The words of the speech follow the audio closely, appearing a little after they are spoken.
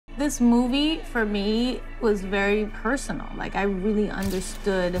This movie, for me, was very personal. Like, I really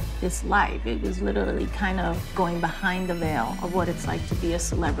understood this life. It was literally kind of going behind the veil of what it's like to be a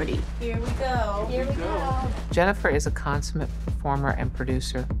celebrity. Here we go. Here we go. Jennifer is a consummate performer and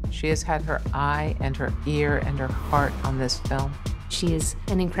producer. She has had her eye and her ear and her heart on this film. She is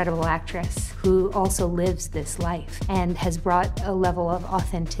an incredible actress who also lives this life and has brought a level of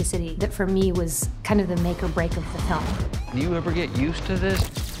authenticity that for me was kind of the make or break of the film. Do you ever get used to this?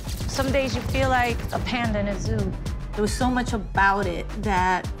 Some days you feel like a panda in a zoo. There was so much about it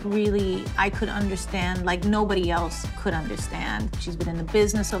that really I could understand like nobody else could understand. She's been in the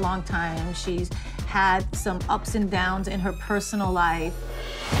business a long time. She's had some ups and downs in her personal life.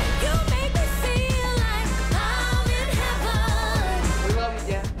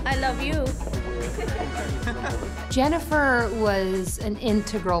 I love you. Jennifer was an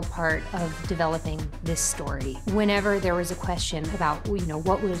integral part of developing this story. Whenever there was a question about,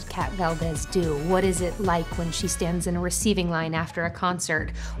 what would Kat Valdez do? What is it like when she stands in a receiving line after a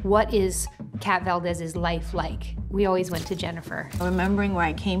concert? What is Kat Valdez's life like? We always went to Jennifer. Remembering where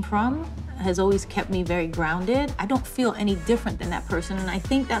I came from has always kept me very grounded. I don't feel any different than that person, and I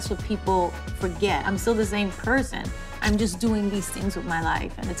think that's what people forget. I'm still the same person. I'm just doing these things with my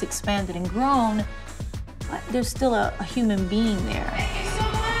life, and it's expanded and grown, but there's still a human being there. Thank you so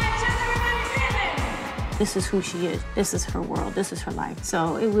much. This is who she is. This is her world. This is her life.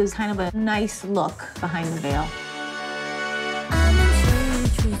 So it was kind of a nice look behind the veil.